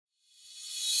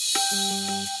Hello,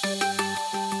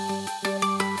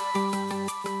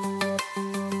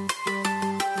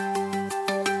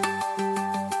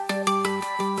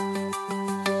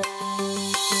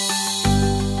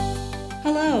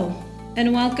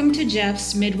 and welcome to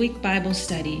Jeff's Midweek Bible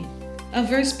Study, a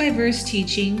verse-by-verse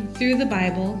teaching through the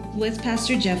Bible with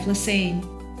Pastor Jeff Lassane.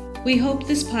 We hope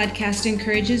this podcast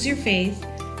encourages your faith,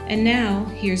 and now,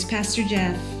 here's Pastor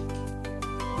Jeff.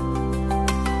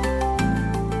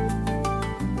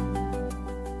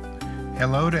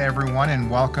 Hello to everyone,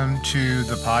 and welcome to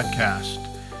the podcast.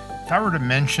 If I were to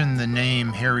mention the name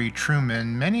Harry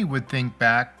Truman, many would think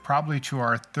back probably to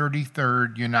our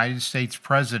 33rd United States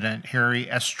President, Harry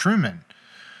S. Truman.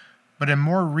 But in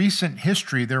more recent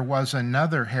history, there was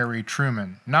another Harry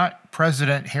Truman, not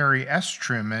President Harry S.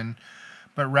 Truman,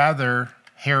 but rather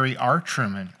Harry R.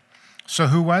 Truman. So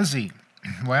who was he?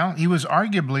 Well, he was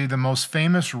arguably the most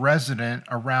famous resident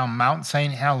around Mount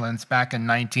St. Helens back in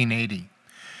 1980.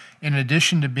 In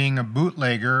addition to being a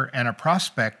bootlegger and a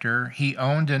prospector, he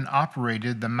owned and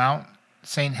operated the Mount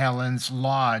St. Helens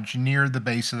Lodge near the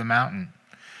base of the mountain.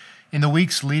 In the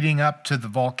weeks leading up to the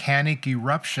volcanic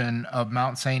eruption of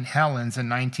Mount St. Helens in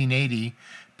 1980,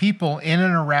 people in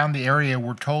and around the area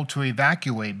were told to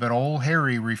evacuate, but old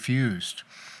Harry refused.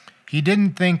 He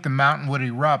didn't think the mountain would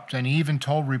erupt, and he even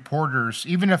told reporters,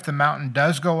 even if the mountain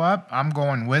does go up, I'm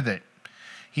going with it.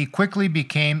 He quickly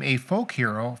became a folk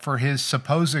hero for his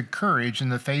supposed courage in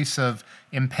the face of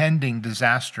impending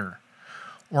disaster.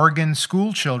 Oregon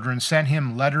school children sent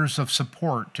him letters of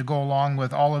support to go along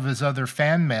with all of his other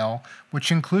fan mail,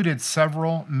 which included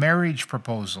several marriage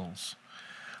proposals.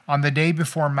 On the day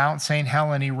before Mount St.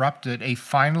 Helens erupted, a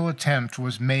final attempt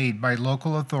was made by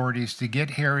local authorities to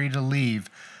get Harry to leave,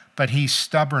 but he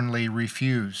stubbornly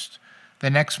refused. The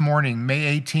next morning, May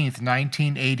 18,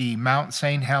 1980, Mount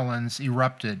St. Helens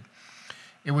erupted.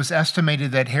 It was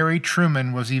estimated that Harry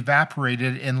Truman was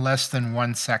evaporated in less than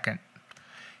 1 second.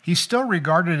 He's still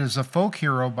regarded as a folk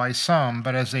hero by some,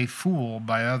 but as a fool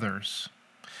by others.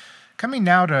 Coming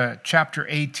now to chapter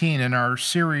 18 in our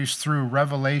series through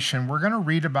Revelation, we're going to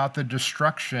read about the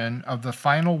destruction of the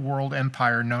final world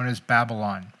empire known as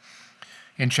Babylon.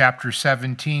 In chapter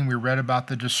 17, we read about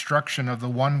the destruction of the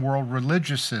one world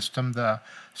religious system, the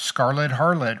Scarlet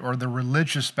Harlot, or the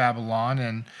religious Babylon.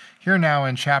 And here now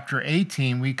in chapter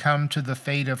 18, we come to the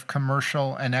fate of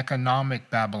commercial and economic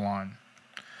Babylon.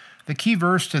 The key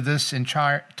verse to this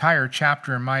entire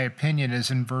chapter, in my opinion,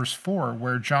 is in verse 4,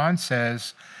 where John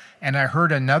says, "And I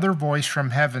heard another voice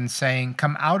from heaven saying,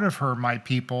 'Come out of her, my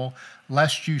people,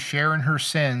 lest you share in her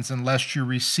sins, and lest you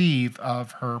receive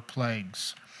of her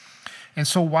plagues.'" And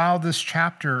so while this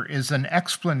chapter is an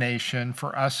explanation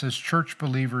for us as church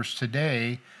believers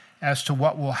today as to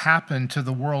what will happen to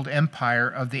the world empire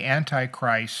of the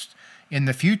Antichrist in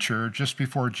the future, just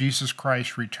before Jesus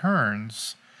Christ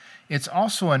returns, it's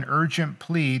also an urgent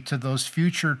plea to those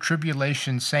future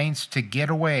tribulation saints to get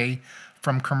away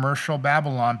from commercial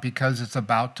Babylon because it's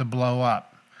about to blow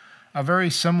up. A very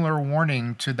similar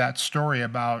warning to that story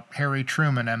about Harry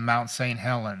Truman and Mount St.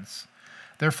 Helens.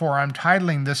 Therefore, I'm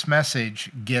titling this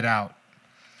message, Get Out.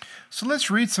 So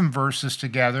let's read some verses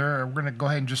together. We're going to go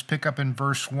ahead and just pick up in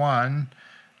verse 1.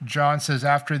 John says,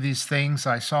 "After these things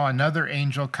I saw another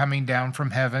angel coming down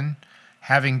from heaven,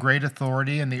 having great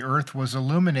authority, and the earth was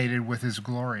illuminated with his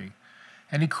glory.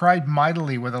 And he cried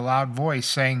mightily with a loud voice,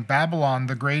 saying, 'Babylon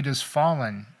the great is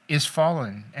fallen,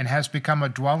 and has become a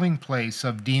dwelling place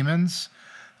of demons,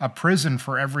 a prison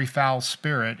for every foul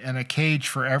spirit, and a cage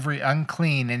for every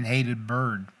unclean and hated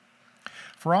bird.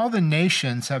 For all the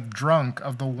nations have drunk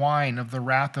of the wine of the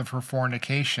wrath of her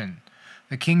fornication.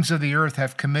 The kings of the earth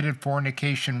have committed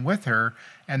fornication with her,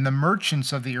 and the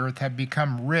merchants of the earth have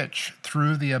become rich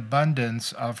through the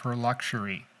abundance of her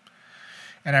luxury.'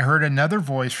 And I heard another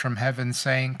voice from heaven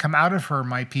saying, 'Come out of her,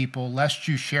 my people, lest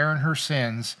you share in her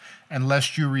sins, and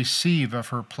lest you receive of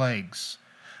her plagues.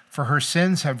 For her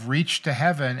sins have reached to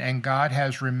heaven, and God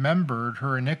has remembered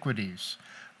her iniquities.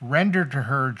 Render to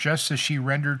her just as she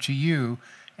rendered to you,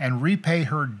 and repay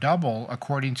her double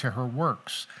according to her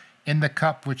works. In the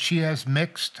cup which she has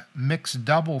mix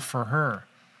double for her.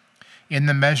 In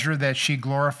the measure that she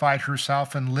glorified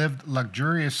herself and lived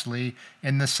luxuriously,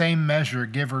 in the same measure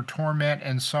give her torment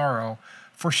and sorrow.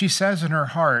 For she says in her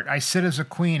heart, I sit as a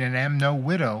queen and am no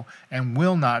widow, and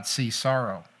will not see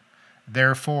sorrow.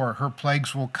 Therefore her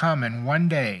plagues will come in one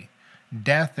day,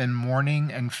 death and mourning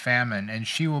and famine, and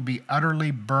she will be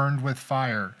utterly burned with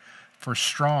fire, for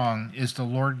strong is the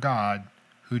Lord God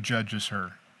who judges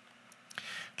her."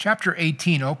 Chapter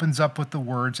 18 opens up with the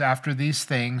words, "After these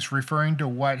things," referring to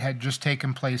what had just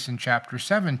taken place in chapter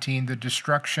 17, the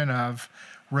destruction of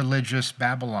religious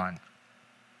Babylon.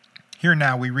 Here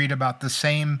now we read about the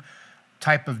same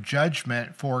type of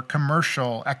judgment for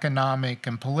commercial, economic,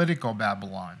 and political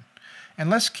Babylon. And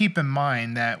let's keep in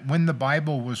mind that when the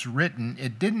Bible was written,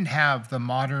 it didn't have the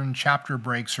modern chapter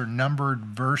breaks or numbered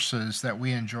verses that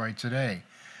we enjoy today.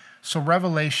 So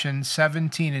Revelation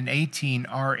 17 and 18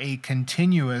 are a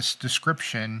continuous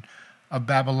description of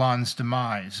Babylon's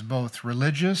demise, both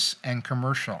religious and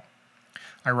commercial.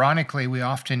 Ironically, we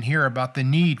often hear about the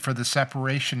need for the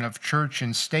separation of church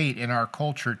and state in our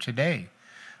culture today.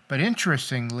 But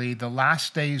interestingly, the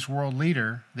last days world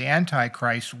leader, the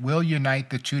Antichrist, will unite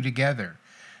the two together.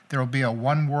 There will be a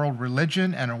one world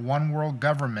religion and a one world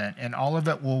government, and all of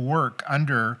it will work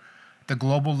under the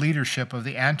global leadership of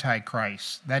the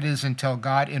Antichrist. That is, until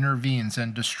God intervenes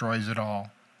and destroys it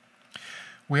all.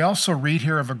 We also read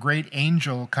here of a great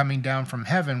angel coming down from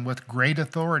heaven with great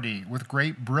authority, with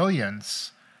great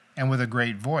brilliance, and with a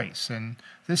great voice. And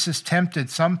this has tempted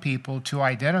some people to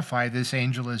identify this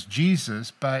angel as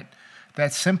Jesus, but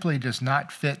that simply does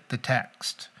not fit the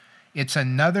text. It's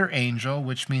another angel,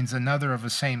 which means another of the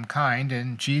same kind,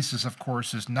 and Jesus, of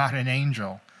course, is not an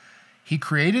angel. He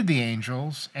created the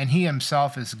angels, and he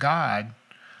himself is God.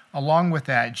 Along with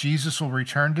that, Jesus will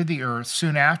return to the earth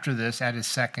soon after this at his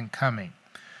second coming.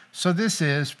 So this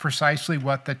is precisely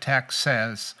what the text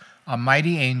says, a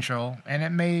mighty angel, and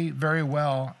it may very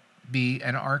well be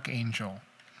an archangel.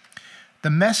 The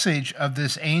message of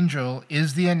this angel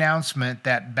is the announcement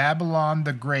that Babylon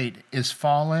the Great is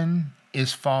fallen,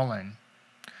 is fallen.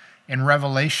 In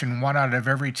Revelation, 1 out of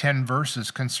every 10 verses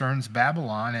concerns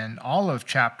Babylon, and all of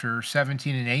chapter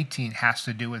 17 and 18 has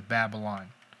to do with Babylon.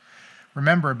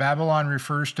 Remember, Babylon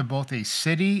refers to both a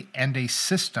city and a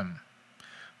system.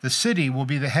 The city will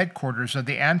be the headquarters of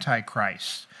the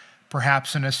Antichrist,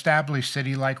 perhaps an established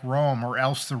city like Rome, or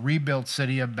else the rebuilt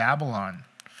city of Babylon.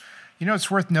 You know,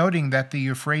 it's worth noting that the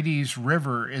Euphrates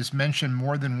River is mentioned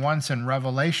more than once in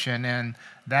Revelation, and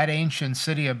that ancient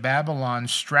city of Babylon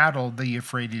straddled the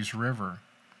Euphrates River.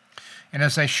 And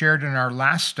as I shared in our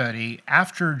last study,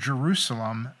 after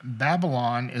Jerusalem,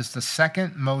 Babylon is the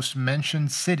second most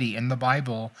mentioned city in the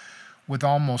Bible, with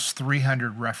almost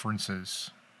 300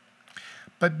 references.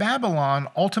 But Babylon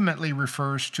ultimately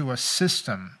refers to a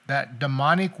system, that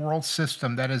demonic world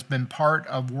system that has been part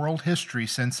of world history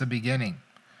since the beginning.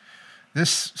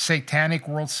 This satanic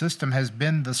world system has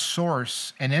been the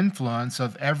source and influence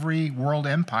of every world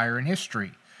empire in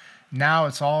history. Now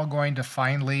it's all going to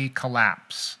finally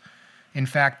collapse. In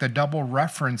fact, the double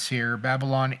reference here,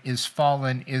 Babylon is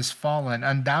fallen,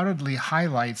 undoubtedly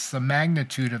highlights the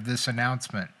magnitude of this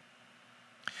announcement.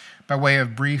 By way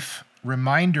of brief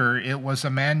reminder, it was a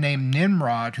man named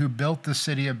Nimrod who built the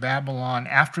city of Babylon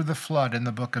after the flood in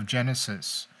the book of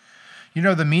Genesis. You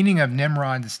know, the meaning of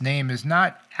Nimrod's name is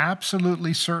not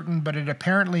absolutely certain, but it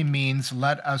apparently means,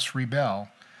 let us rebel.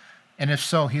 And if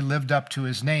so, he lived up to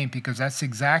his name, because that's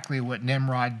exactly what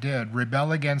Nimrod did,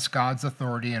 rebel against God's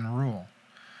authority and rule.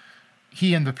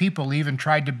 He and the people even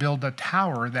tried to build a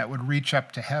tower that would reach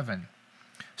up to heaven.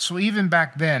 So even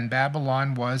back then,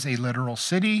 Babylon was a literal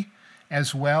city,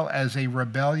 as well as a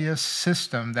rebellious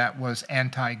system that was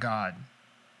anti-God.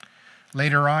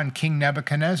 Later on, King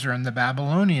Nebuchadnezzar and the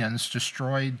Babylonians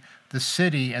destroyed the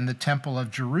city and the temple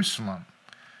of Jerusalem.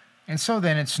 And so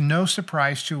then it's no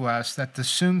surprise to us that the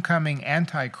soon-coming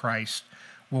Antichrist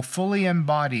will fully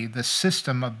embody the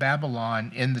system of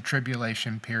Babylon in the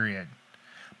tribulation period.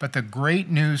 But the great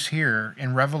news here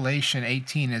in Revelation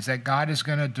 18 is that God is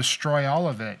going to destroy all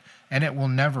of it, and it will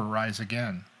never rise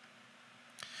again.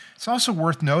 It's also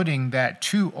worth noting that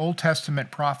two Old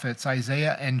Testament prophets,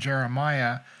 Isaiah and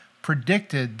Jeremiah,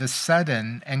 predicted the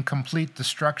sudden and complete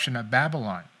destruction of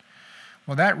Babylon.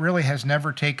 Well, that really has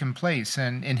never taken place,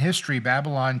 and in history,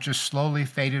 Babylon just slowly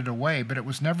faded away, but it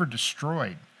was never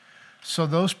destroyed. So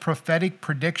those prophetic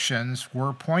predictions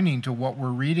were pointing to what we're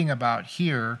reading about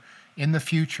here in the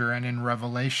future and in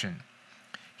Revelation.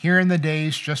 Here in the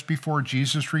days just before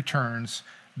Jesus returns,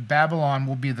 Babylon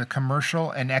will be the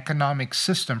commercial and economic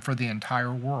system for the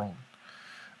entire world.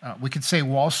 We could say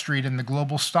Wall Street and the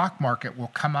global stock market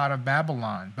will come out of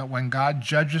Babylon, but when God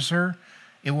judges her,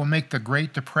 it will make the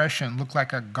Great Depression look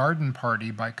like a garden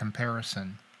party by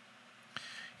comparison.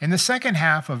 In the second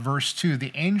half of verse 2,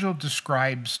 the angel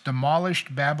describes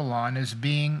demolished Babylon as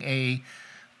being a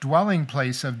dwelling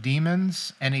place of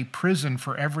demons and a prison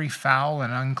for every foul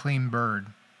and unclean bird.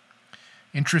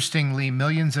 Interestingly,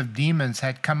 millions of demons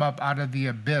had come up out of the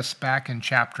abyss back in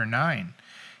chapter 9.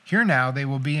 Here now they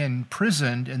will be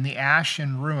imprisoned in the ash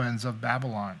and ruins of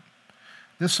Babylon.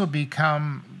 This will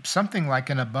become something like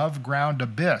an above-ground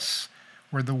abyss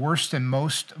where the worst and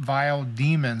most vile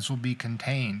demons will be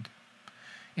contained.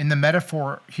 In the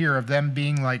metaphor here of them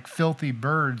being like filthy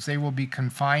birds, they will be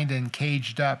confined and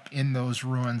caged up in those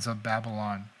ruins of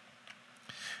Babylon.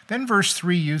 Then verse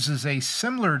 3 uses a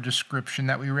similar description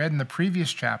that we read in the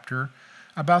previous chapter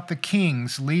about the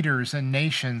kings, leaders, and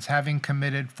nations having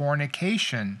committed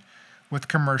fornication with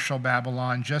commercial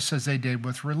Babylon, just as they did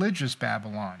with religious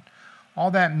Babylon. All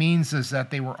that means is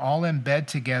that they were all in bed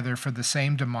together for the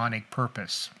same demonic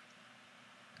purpose.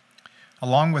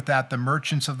 Along with that, the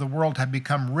merchants of the world have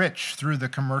become rich through the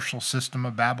commercial system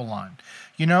of Babylon.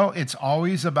 You know, it's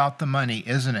always about the money,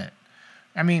 isn't it?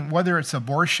 I mean, whether it's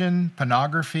abortion,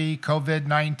 pornography,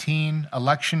 COVID-19,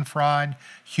 election fraud,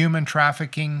 human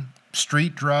trafficking,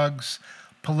 street drugs,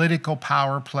 political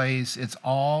power plays, it's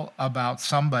all about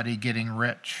somebody getting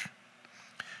rich.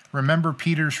 Remember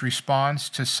Peter's response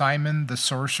to Simon the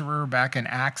sorcerer back in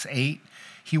Acts 8?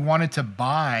 He wanted to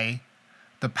buy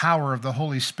the power of the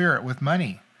Holy Spirit with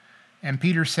money. And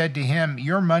Peter said to him,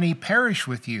 "Your money perish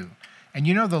with you." And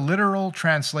you know, the literal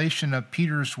translation of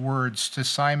Peter's words to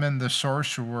Simon the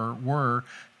sorcerer were,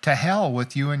 "To hell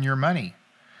with you and your money."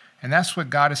 And that's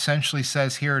what God essentially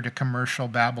says here to commercial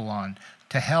Babylon,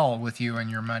 "To hell with you and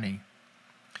your money."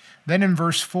 Then in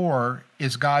verse 4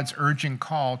 is God's urgent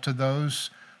call to those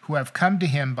who have come to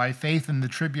him by faith in the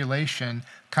tribulation,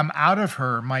 "Come out of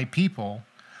her, my people,"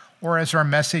 or as our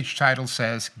message title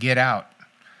says, "Get out."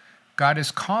 God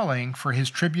is calling for his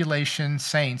tribulation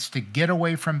saints to get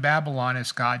away from Babylon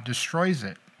as God destroys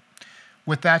it.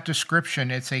 With that description,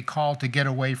 it's a call to get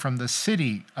away from the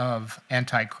city of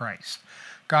Antichrist.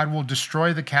 God will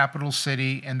destroy the capital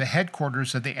city and the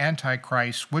headquarters of the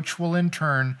Antichrist, which will in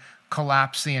turn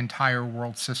collapse the entire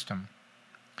world system.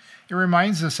 It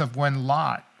reminds us of when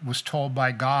Lot was told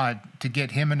by God to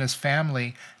get him and his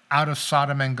family out of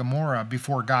Sodom and Gomorrah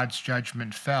before God's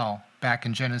judgment fell, back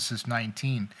in Genesis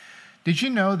 19. Did you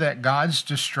know that God's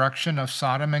destruction of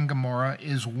Sodom and Gomorrah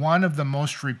is one of the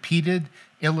most repeated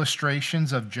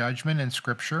illustrations of judgment in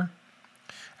Scripture?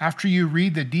 After you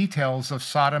read the details of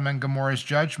Sodom and Gomorrah's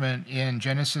judgment in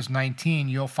Genesis 19,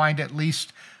 you'll find at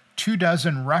least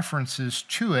 24 references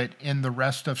to it in the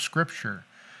rest of Scripture,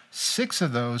 6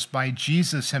 of those by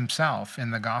Jesus himself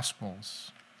in the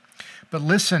Gospels. But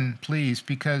listen, please,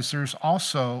 because there's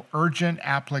also urgent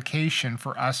application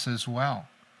for us as well.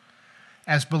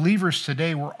 As believers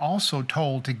today, we're also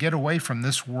told to get away from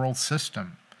this world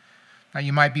system. Now,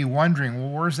 you might be wondering, well,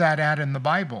 where's that at in the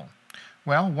Bible?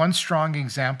 Well, one strong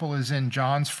example is in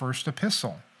John's first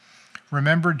epistle.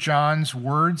 Remember John's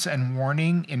words and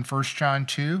warning in 1 John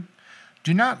 2?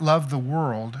 "Do not love the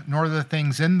world, nor the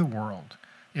things in the world.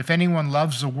 If anyone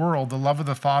loves the world, the love of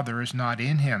the Father is not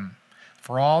in him.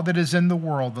 For all that is in the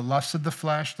world, the lust of the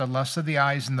flesh, the lust of the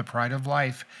eyes, and the pride of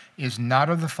life, is not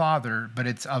of the Father, but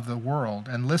it's of the world.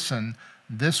 And listen,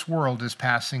 this world is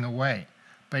passing away,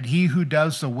 but he who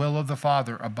does the will of the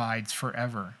Father abides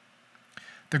forever."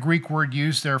 The Greek word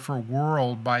used there for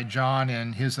world by John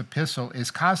in his epistle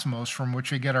is cosmos, from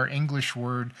which we get our English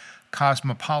word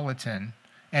cosmopolitan,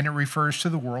 and it refers to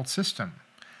the world system.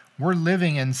 We're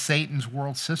living in Satan's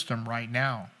world system right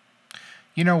now.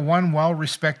 You know, one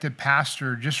well-respected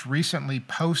pastor just recently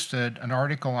posted an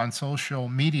article on social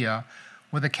media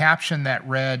with a caption that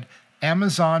read,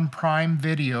 "Amazon Prime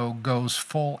Video goes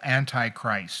full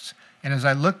Antichrist." And as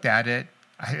I looked at it,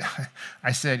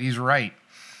 I said, he's right.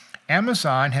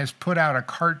 Amazon has put out a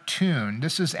cartoon.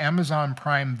 This is Amazon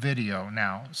Prime Video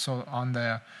now, so on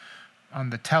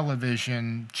the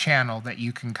television channel that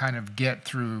you can kind of get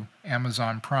through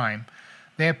Amazon Prime.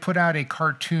 They have put out a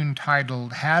cartoon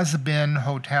titled Has Been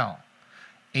Hotel,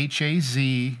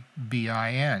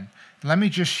 Hazbin. Let me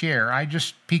just share. I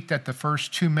just peeked at the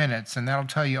first 2 minutes, and that'll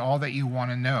tell you all that you want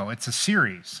to know. It's a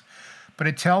series, but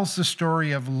it tells the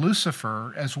story of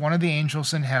Lucifer as one of the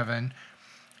angels in heaven.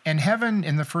 And heaven,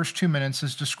 in the first 2 minutes,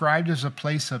 is described as a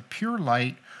place of pure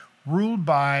light ruled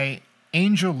by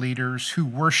angel leaders who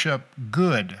worship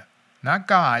good. Not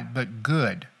God, but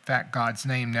good. In fact, God's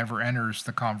name never enters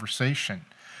the conversation.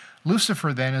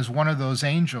 Lucifer, then, is one of those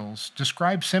angels,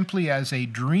 described simply as a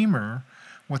dreamer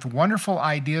with wonderful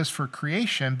ideas for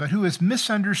creation, but who is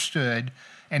misunderstood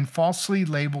and falsely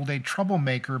labeled a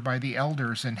troublemaker by the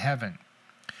elders in heaven.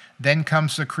 Then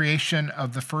comes the creation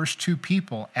of the first 2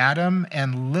 people, Adam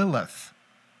and Lilith,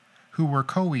 who were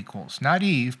co-equals. Not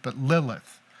Eve, but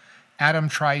Lilith. Adam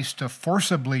tries to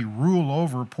forcibly rule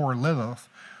over poor Lilith,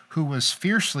 who was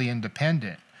fiercely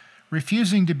independent.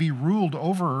 Refusing to be ruled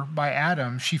over by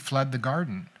Adam, she fled the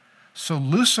garden. So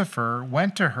Lucifer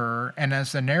went to her, and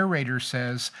as the narrator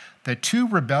says, the 2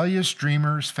 rebellious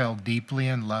dreamers fell deeply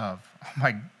in love. Oh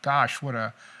my gosh, what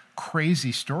a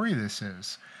crazy story this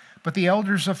is. But the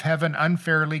elders of heaven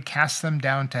unfairly cast them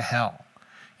down to hell.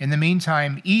 In the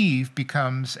meantime, Eve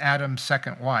becomes Adam's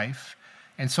second wife,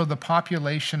 and so the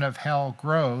population of hell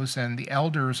grows, and the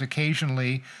elders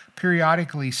occasionally,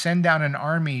 periodically send down an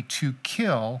army to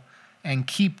kill and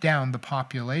keep down the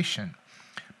population.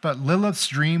 But Lilith's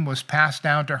dream was passed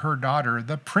down to her daughter,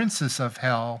 the princess of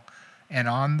hell, and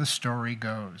on the story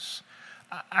goes.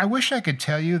 I wish I could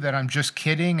tell you that I'm just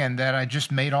kidding and that I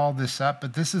just made all this up,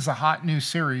 but this is a hot new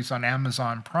series on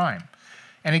Amazon Prime.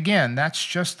 And again, that's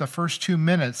just the first 2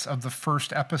 minutes of the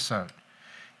first episode.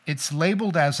 It's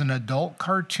labeled as an adult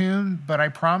cartoon, but I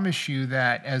promise you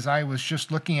that as I was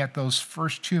just looking at those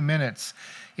first 2 minutes,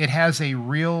 it has a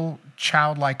real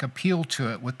childlike appeal to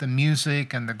it with the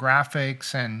music and the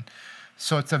graphics, and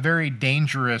so it's a very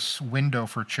dangerous window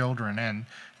for children. And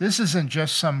this isn't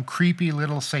just some creepy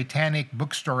little satanic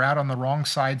bookstore out on the wrong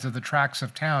sides of the tracks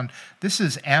of town. This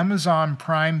is Amazon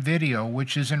Prime Video,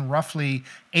 which is in roughly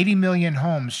 80 million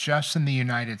homes just in the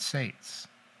United States.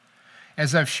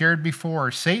 As I've shared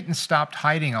before, Satan stopped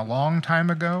hiding a long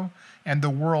time ago, and the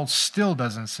world still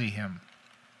doesn't see him.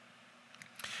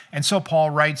 And so Paul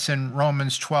writes in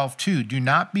Romans 12:2, "Do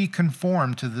not be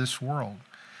conformed to this world."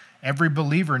 Every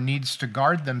believer needs to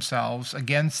guard themselves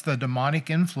against the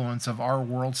demonic influence of our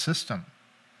world system.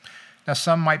 Now,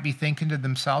 some might be thinking to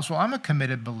themselves, well, I'm a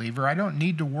committed believer. I don't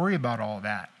need to worry about all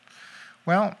that.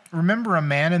 Well, remember a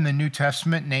man in the New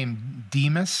Testament named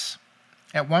Demas?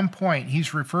 At one point,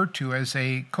 he's referred to as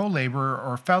a co-laborer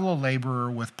or fellow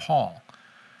laborer with Paul.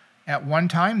 At one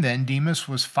time then, Demas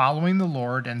was following the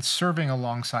Lord and serving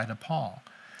alongside of Paul.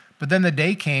 But then the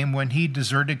day came when he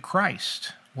deserted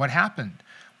Christ. What happened?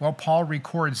 Well, Paul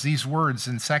records these words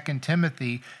in 2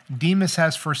 Timothy, "Demas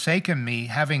has forsaken me,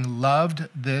 having loved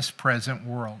this present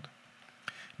world."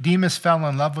 Demas fell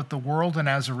in love with the world, and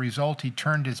as a result, he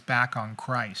turned his back on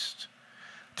Christ.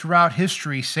 Throughout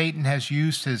history, Satan has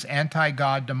used his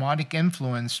anti-God demonic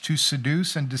influence to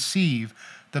seduce and deceive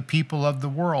the people of the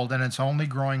world, and it's only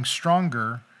growing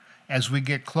stronger as we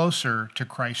get closer to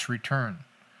Christ's return.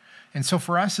 And so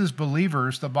for us as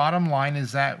believers, the bottom line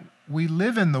is that we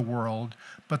live in the world,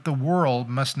 but the world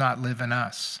must not live in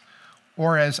us.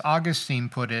 Or as Augustine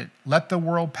put it, let the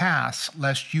world pass,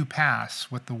 lest you pass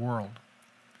with the world.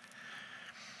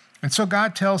 And so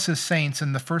God tells his saints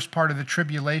in the first part of the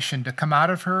tribulation to come out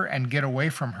of her and get away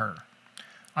from her.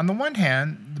 On the one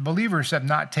hand, the believers have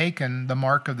not taken the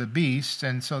mark of the beast,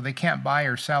 and so they can't buy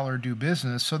or sell or do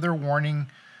business, so their warning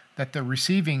that they're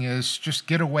receiving is just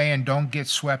get away and don't get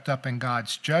swept up in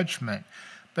God's judgment.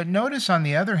 But notice, on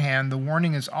the other hand, the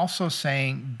warning is also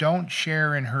saying don't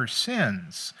share in her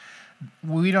sins.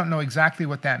 We don't know exactly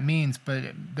what that means,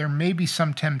 but there may be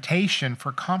some temptation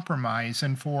for compromise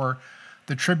and for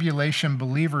the tribulation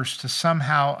believers to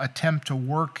somehow attempt to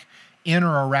work in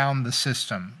or around the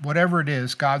system. Whatever it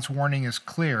is, God's warning is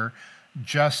clear,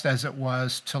 just as it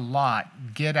was to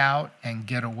Lot. Get out and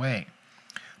get away.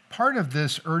 Part of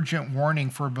this urgent warning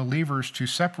for believers to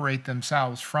separate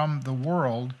themselves from the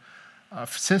world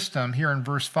system here in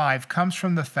verse 5 comes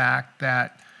from the fact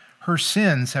that her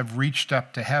sins have reached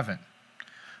up to heaven.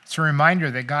 It's a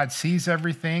reminder that God sees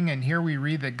everything, and here we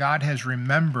read that God has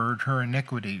remembered her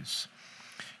iniquities.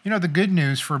 You know, the good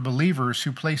news for believers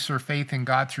who place their faith in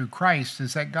God through Christ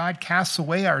is that God casts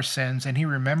away our sins and he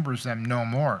remembers them no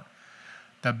more.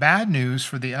 The bad news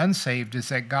for the unsaved is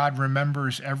that God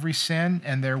remembers every sin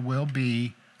and there will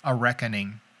be a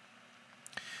reckoning.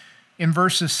 In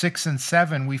verses 6 and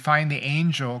 7, we find the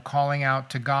angel calling out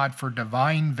to God for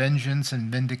divine vengeance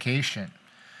and vindication.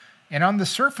 And on the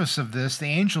surface of this, the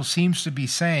angel seems to be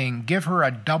saying, give her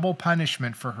a double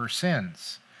punishment for her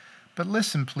sins. But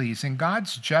listen, please, in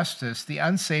God's justice, the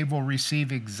unsaved will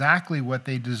receive exactly what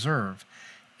they deserve,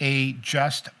 a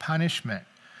just punishment.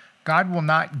 God will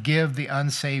not give the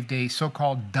unsaved a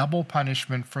so-called double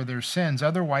punishment for their sins.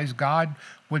 Otherwise, God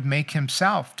would make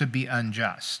himself to be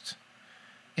unjust.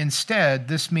 Instead,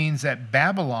 this means that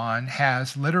Babylon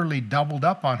has literally doubled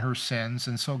up on her sins,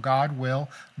 and so God will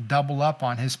double up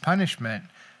on his punishment.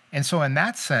 And so in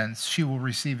that sense, she will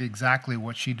receive exactly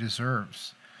what she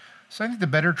deserves. So I think the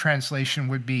better translation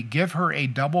would be, give her a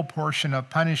double portion of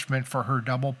punishment for her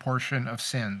double portion of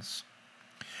sins.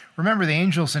 Remember, the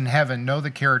angels in heaven know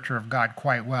the character of God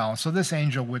quite well, so this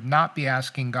angel would not be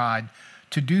asking God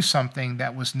to do something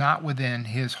that was not within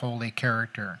his holy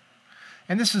character.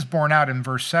 And this is borne out in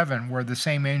verse 7, where the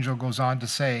same angel goes on to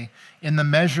say, in the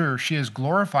measure she has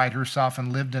glorified herself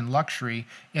and lived in luxury,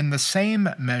 in the same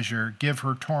measure give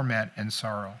her torment and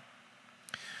sorrow.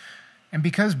 And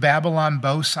because Babylon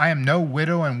boasts, I am no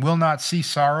widow and will not see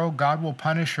sorrow, God will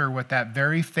punish her with that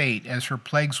very fate, as her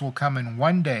plagues will come in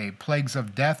one day, plagues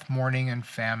of death, mourning, and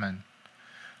famine.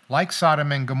 Like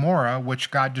Sodom and Gomorrah,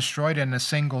 which God destroyed in a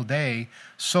single day,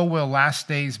 so will last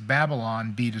days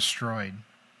Babylon be destroyed.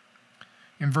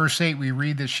 In verse 8, we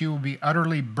read that she will be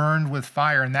utterly burned with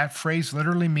fire, and that phrase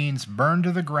literally means burned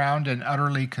to the ground and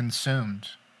utterly consumed.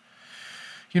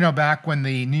 You know, back when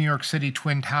the New York City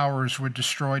Twin Towers were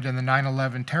destroyed in the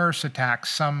 9/11 terrorist attacks,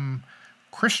 some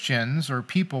Christians or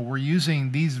people were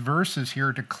using these verses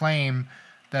here to claim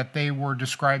that they were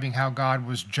describing how God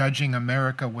was judging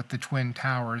America with the Twin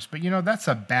Towers. But that's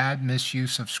a bad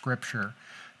misuse of Scripture.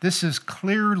 This is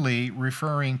clearly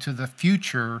referring to the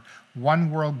future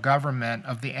one world government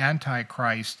of the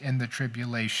Antichrist in the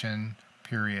Tribulation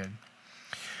Period.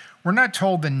 We're not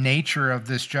told the nature of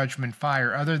this judgment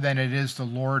fire other than it is the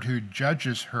Lord who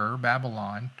judges her,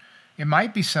 Babylon. It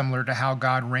might be similar to how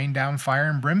God rained down fire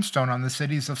and brimstone on the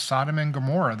cities of Sodom and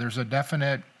Gomorrah. There's a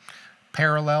definite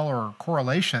parallel or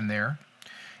correlation there.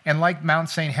 And like Mount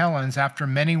St. Helens, after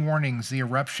many warnings, the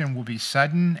eruption will be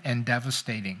sudden and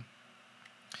devastating.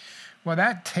 Well,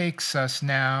 that takes us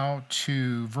now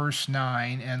to verse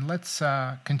 9, and let's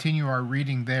continue our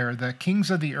reading there. The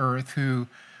kings of the earth who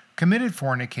committed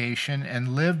fornication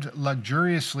and lived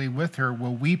luxuriously with her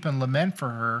will weep and lament for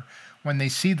her when they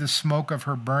see the smoke of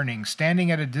her burning,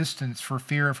 standing at a distance for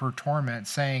fear of her torment,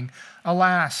 saying,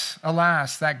 Alas,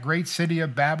 alas, that great city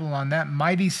of Babylon, that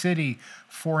mighty city,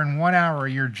 for in 1 hour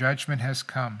your judgment has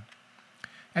come.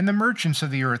 And the merchants of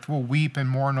the earth will weep and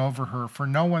mourn over her, for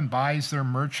no one buys their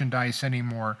merchandise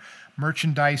anymore,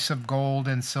 merchandise of gold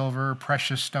and silver,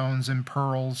 precious stones and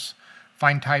pearls,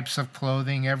 fine types of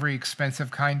clothing, every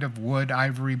expensive kind of wood,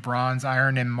 ivory, bronze,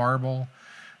 iron, and marble,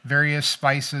 various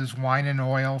spices, wine and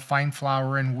oil, fine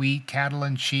flour and wheat, cattle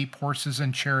and sheep, horses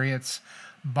and chariots,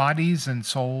 bodies and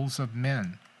souls of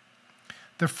men.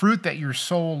 The fruit that your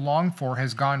soul longed for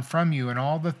has gone from you, and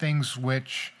all the things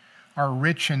which are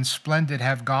rich and splendid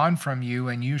have gone from you,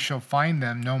 and you shall find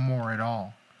them no more at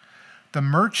all. The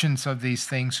merchants of these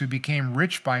things who became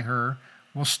rich by her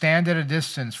will stand at a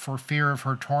distance for fear of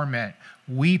her torment,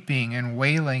 weeping and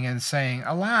wailing and saying,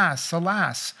 Alas,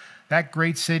 alas, that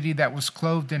great city that was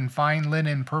clothed in fine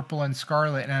linen, purple and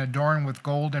scarlet, and adorned with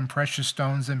gold and precious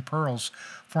stones and pearls,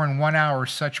 for in 1 hour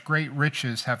such great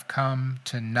riches have come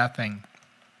to nothing.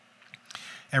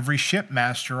 Every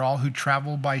shipmaster, all who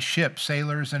traveled by ship,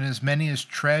 sailors, and as many as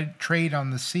trade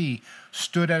on the sea,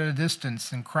 stood at a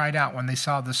distance and cried out when they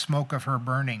saw the smoke of her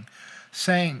burning,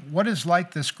 saying, What is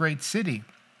like this great city?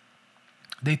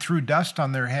 They threw dust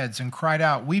on their heads and cried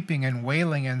out, weeping and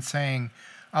wailing and saying,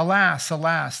 Alas,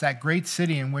 alas, that great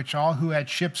city in which all who had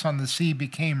ships on the sea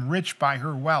became rich by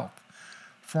her wealth,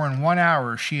 for in 1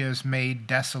 hour she is made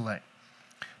desolate.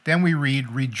 Then we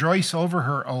read, Rejoice over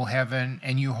her, O heaven,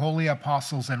 and you holy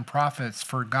apostles and prophets,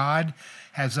 for God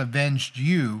has avenged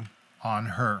you on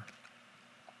her.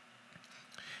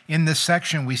 In this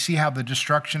section, we see how the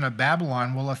destruction of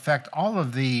Babylon will affect all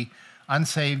of the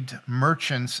unsaved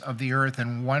merchants of the earth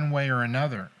in one way or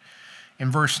another.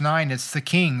 In verse 9, it's the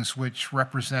kings, which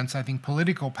represents, I think,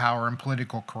 political power and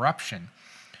political corruption.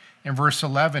 In verse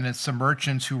 11, it's the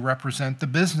merchants who represent the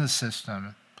business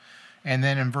system. And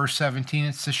then in verse 17,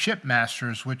 it's the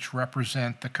shipmasters, which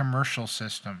represent the commercial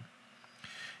system.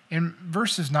 In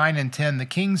verses 9 and 10, the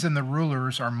kings and the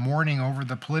rulers are mourning over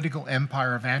the political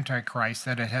empire of Antichrist,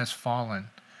 that it has fallen.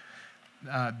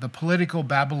 The political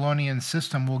Babylonian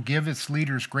system will give its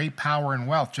leaders great power and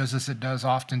wealth, just as it does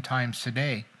oftentimes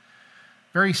today.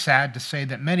 Very sad to say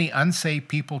that many unsaved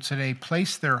people today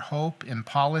place their hope in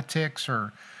politics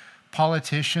or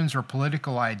politicians or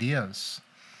political ideas.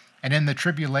 And in the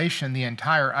tribulation, the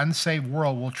entire unsaved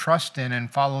world will trust in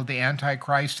and follow the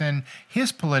Antichrist and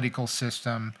his political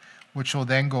system, which will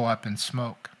then go up in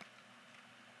smoke.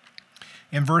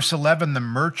 In verse 11, the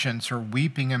merchants are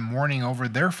weeping and mourning over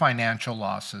their financial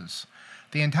losses.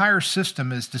 The entire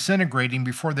system is disintegrating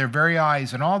before their very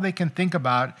eyes, and all they can think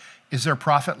about is their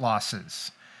profit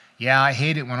losses. Yeah, I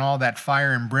hate it when all that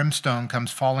fire and brimstone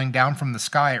comes falling down from the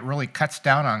sky. It really cuts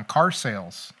down on car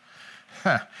sales.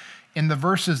 In the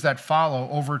verses that follow,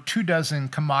 over 24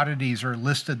 commodities are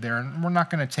listed there, and we're not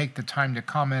going to take the time to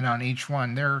comment on each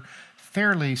one. They're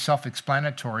fairly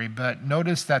self-explanatory, but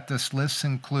notice that this list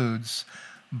includes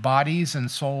bodies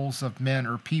and souls of men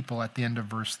or people at the end of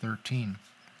verse 13.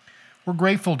 We're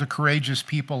grateful to courageous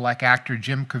people like actor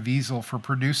Jim Caviezel for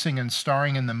producing and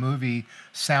starring in the movie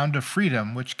Sound of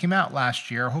Freedom, which came out last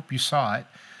year. I hope you saw it.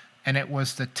 And it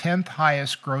was the 10th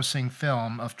highest grossing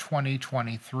film of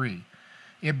 2023.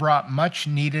 It brought much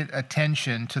needed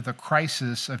attention to the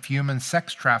crisis of human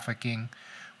sex trafficking,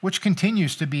 which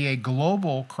continues to be a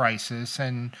global crisis.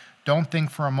 And don't think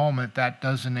for a moment that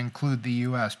doesn't include the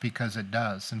U.S., because it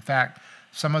does. In fact,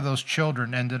 some of those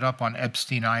children ended up on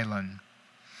Epstein Island.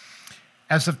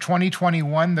 As of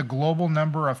 2021, the global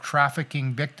number of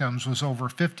trafficking victims was over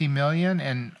 50 million,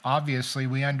 and obviously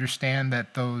we understand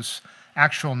that those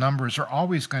actual numbers are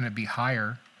always going to be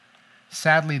higher.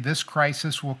 Sadly, this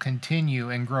crisis will continue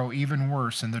and grow even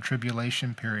worse in the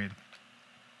tribulation period.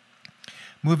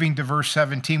 Moving to verse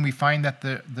 17, we find that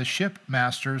the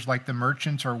shipmasters, like the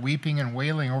merchants, are weeping and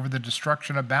wailing over the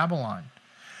destruction of Babylon.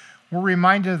 We're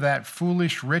reminded of that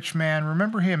foolish rich man,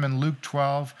 remember him in Luke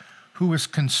 12, who was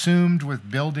consumed with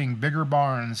building bigger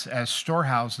barns as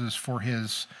storehouses for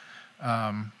his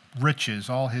riches,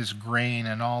 all his grain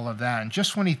and all of that. And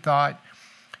just when he thought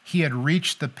he had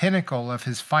reached the pinnacle of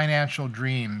his financial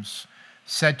dreams,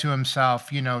 said to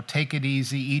himself, take it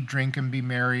easy, eat, drink, and be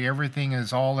merry. Everything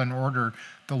is all in order.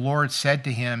 The Lord said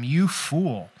to him, "You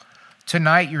fool,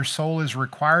 tonight your soul is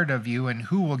required of you, and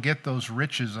who will get those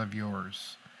riches of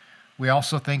yours?" We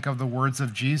also think of the words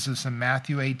of Jesus in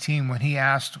Matthew 18 when he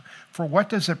asked, "For what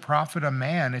does it profit a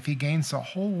man if he gains the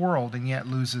whole world and yet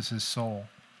loses his soul?"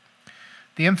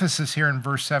 The emphasis here in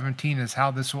verse 17 is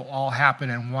how this will all happen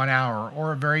in 1 hour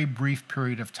or a very brief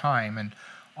period of time, and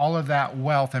all of that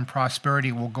wealth and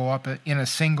prosperity will go up in a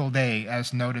single day,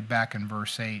 as noted back in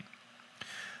verse 8.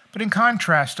 But in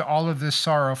contrast to all of this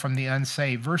sorrow from the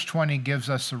unsaved, verse 20 gives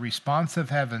us the response of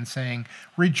heaven saying,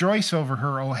 "Rejoice over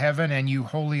her, O heaven, and you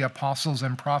holy apostles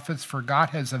and prophets, for God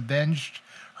has avenged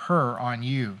her on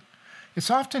you." It's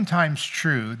oftentimes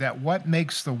true that what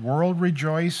makes the world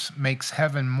rejoice makes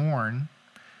heaven mourn,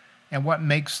 and what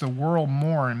makes the world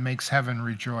mourn makes heaven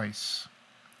rejoice.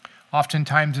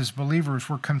 Oftentimes as believers,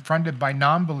 we're confronted by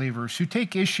non-believers who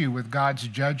take issue with God's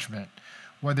judgment,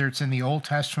 whether it's in the Old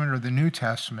Testament or the New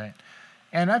Testament.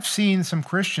 And I've seen some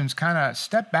Christians kind of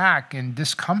step back in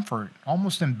discomfort,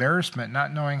 almost embarrassment,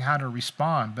 not knowing how to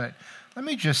respond. But let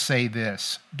me just say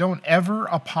this: don't ever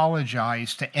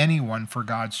apologize to anyone for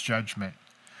God's judgment.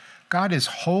 God is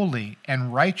holy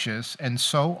and righteous, and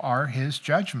so are his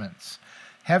judgments.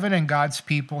 Heaven and God's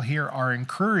people here are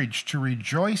encouraged to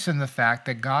rejoice in the fact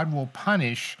that God will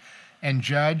punish and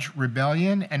judge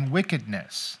rebellion and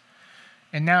wickedness.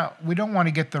 And now, we don't want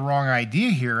to get the wrong idea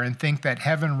here and think that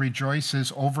heaven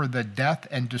rejoices over the death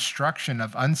and destruction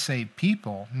of unsaved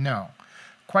people. No,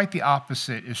 quite the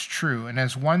opposite is true. And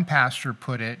as one pastor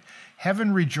put it,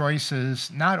 heaven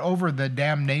rejoices not over the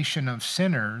damnation of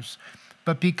sinners,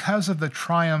 but because of the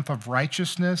triumph of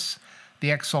righteousness,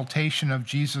 the exaltation of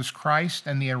Jesus Christ,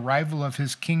 and the arrival of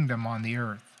his kingdom on the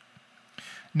earth.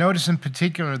 Notice in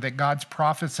particular that God's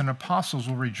prophets and apostles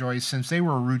will rejoice, since they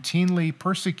were routinely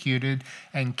persecuted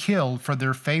and killed for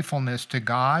their faithfulness to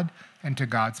God and to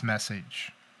God's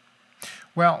message.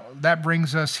 Well, that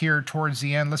brings us here towards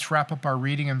the end. Let's wrap up our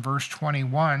reading in verse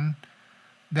 21.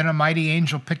 Then a mighty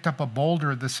angel picked up a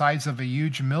boulder the size of a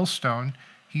huge millstone.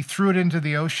 He threw it into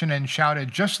the ocean and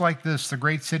shouted, "Just like this, the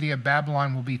great city of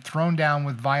Babylon will be thrown down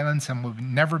with violence and will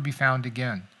never be found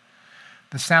again.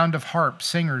 The sound of harps,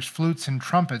 singers, flutes, and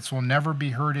trumpets will never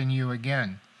be heard in you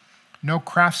again. No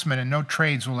craftsmen and no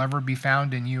trades will ever be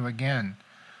found in you again.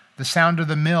 The sound of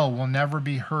the mill will never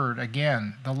be heard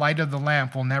again. The light of the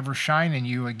lamp will never shine in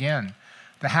you again.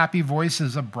 The happy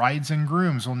voices of brides and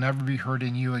grooms will never be heard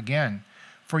in you again.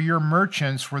 For your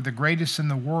merchants were the greatest in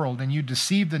the world, and you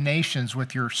deceived the nations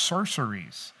with your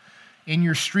sorceries. In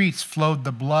your streets flowed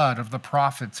the blood of the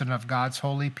prophets and of God's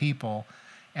holy people,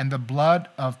 and the blood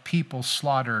of people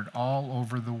slaughtered all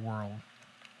over the world."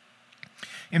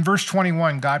 In verse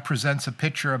 21, God presents a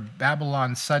picture of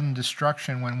Babylon's sudden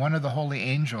destruction when one of the holy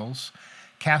angels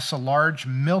casts a large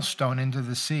millstone into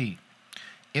the sea.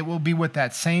 It will be with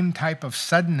that same type of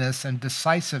suddenness and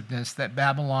decisiveness that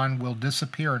Babylon will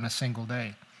disappear in a single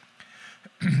day.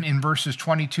 In verses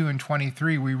 22 and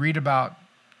 23, we read about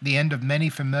the end of many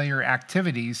familiar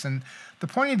activities, and the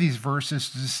point of these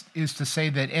verses is to say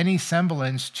that any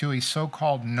semblance to a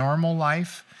so-called normal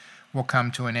life will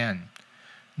come to an end.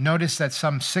 Notice that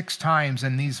some 6 times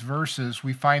in these verses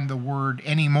we find the word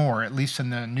anymore, at least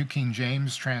in the New King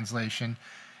James translation,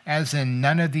 as in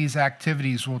none of these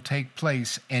activities will take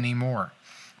place anymore.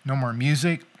 No more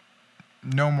music,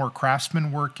 no more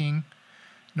craftsmen working,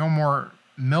 no more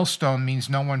millstone means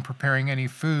no one preparing any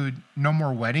food, no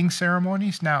more wedding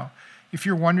ceremonies. Now, if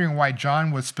you're wondering why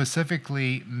John would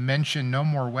specifically mention no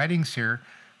more weddings here,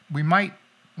 we might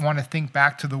want to think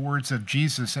back to the words of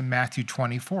Jesus in Matthew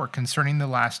 24 concerning the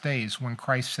last days, when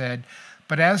Christ said,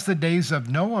 But as the days of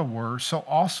Noah were, so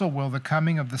also will the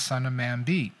coming of the Son of Man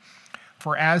be.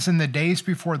 For as in the days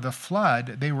before the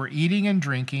flood, they were eating and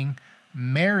drinking,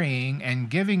 marrying and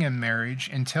giving in marriage,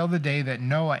 until the day that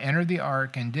Noah entered the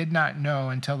ark and did not know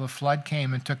until the flood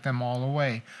came and took them all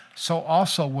away, so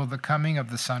also will the coming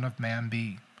of the Son of Man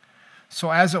be.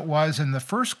 So as it was in the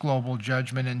first global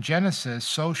judgment in Genesis,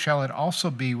 so shall it also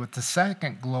be with the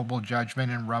second global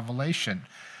judgment in Revelation.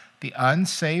 The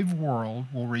unsaved world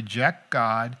will reject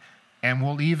God and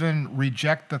will even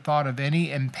reject the thought of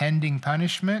any impending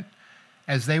punishment,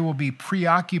 as they will be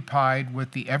preoccupied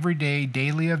with the everyday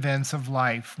daily events of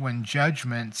life when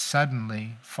judgment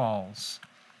suddenly falls.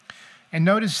 And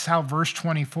notice how verse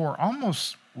 24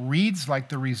 almost reads like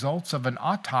the results of an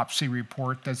autopsy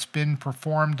report that's been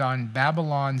performed on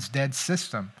Babylon's dead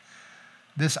system.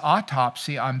 This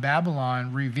autopsy on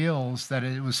Babylon reveals that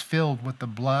it was filled with the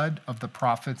blood of the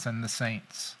prophets and the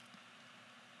saints.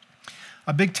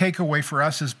 A big takeaway for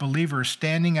us as believers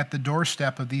standing at the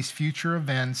doorstep of these future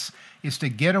events is to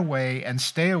get away and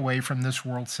stay away from this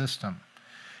world system.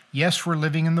 Yes, we're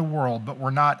living in the world, but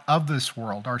we're not of this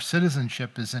world. Our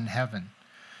citizenship is in heaven.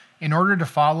 In order to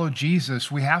follow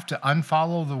Jesus, we have to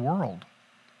unfollow the world.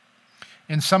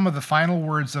 In some of the final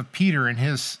words of Peter in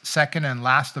his second and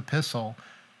last epistle,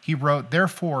 he wrote,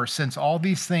 "Therefore, since all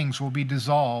these things will be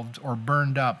dissolved or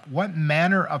burned up, what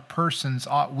manner of persons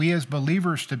ought we as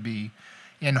believers to be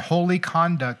in holy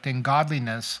conduct and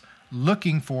godliness,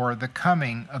 looking for the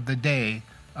coming of the day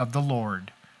of the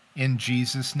Lord? In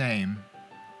Jesus' name,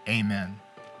 amen."